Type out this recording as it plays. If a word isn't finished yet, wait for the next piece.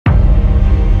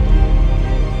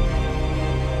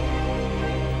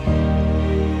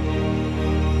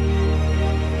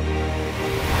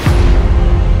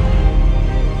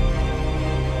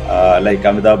like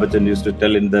Amitabh Bachchan used to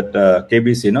tell in that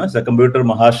KBC, it's a computer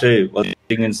Mahashay was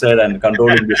sitting inside and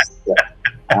controlling this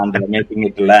and making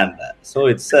it land. So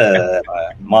it's a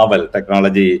marvel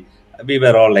technology. We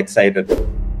were all excited.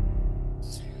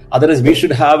 Otherwise, we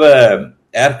should have a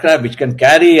aircraft which can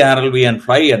carry RLV and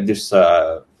fly at this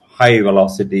high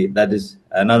velocity. That is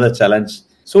another challenge.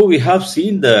 So we have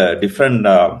seen the different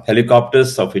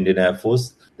helicopters of Indian Air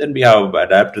Force. Then we have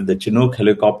adapted the Chinook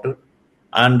helicopter.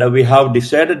 And we have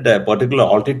decided a particular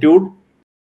altitude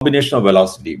combination of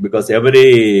velocity, because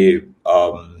every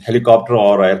helicopter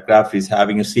or aircraft is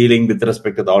having a ceiling with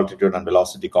respect to the altitude and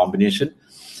velocity combination.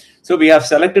 So we have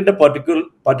selected a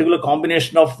particular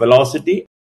combination of velocity,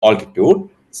 altitude,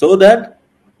 so that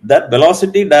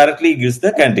velocity directly gives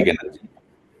the kinetic energy.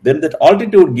 Then that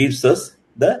altitude gives us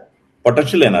the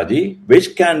potential energy,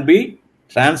 which can be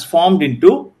transformed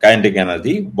into kinetic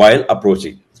energy while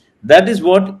approaching. That is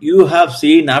what you have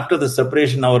seen after the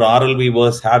separation. Our RLV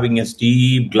was having a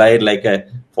steep glide, like a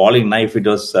falling knife. It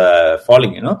was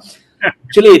falling,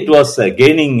 Actually, it was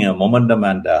gaining momentum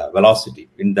and velocity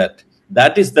in that.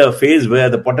 That is the phase where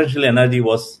the potential energy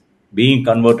was being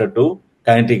converted to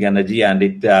kinetic energy, and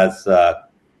it has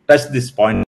touched this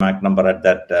point Mach number at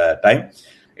that time.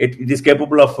 It is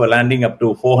capable of landing up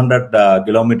to 400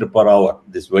 kilometers per hour,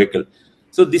 this vehicle.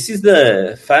 So this is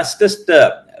the fastest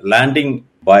landing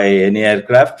by any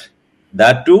aircraft.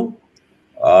 That too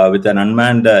with an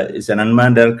unmanned, is an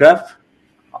unmanned aircraft.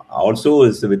 Also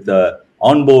is with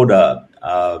onboard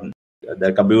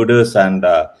the computers and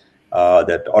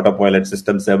that autopilot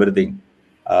systems, everything.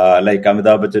 Like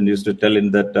Amitabh Bachchan used to tell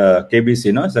in that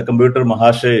KBC, it's a computer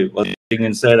Mahashay was sitting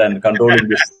inside and controlling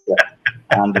this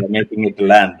and making it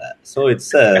land. So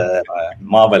it's a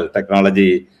marvel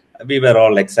technology. We were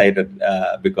all excited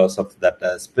because of that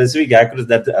specific accuracy,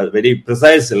 that very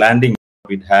precise landing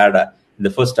we had in the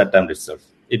first attempt itself.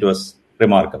 It was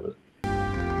remarkable.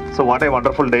 So what a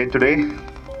wonderful day today.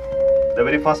 The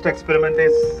very first experiment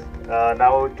is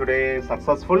now today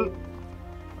successful,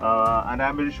 and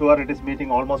I'm very sure it is meeting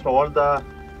almost all the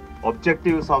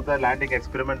objectives of the landing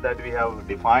experiment that we have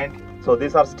defined. So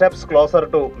these are steps closer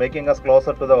to making us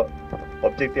closer to the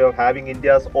objective of having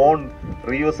India's own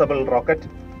reusable rocket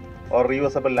or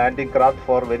reusable landing craft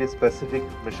for very specific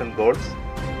mission goals.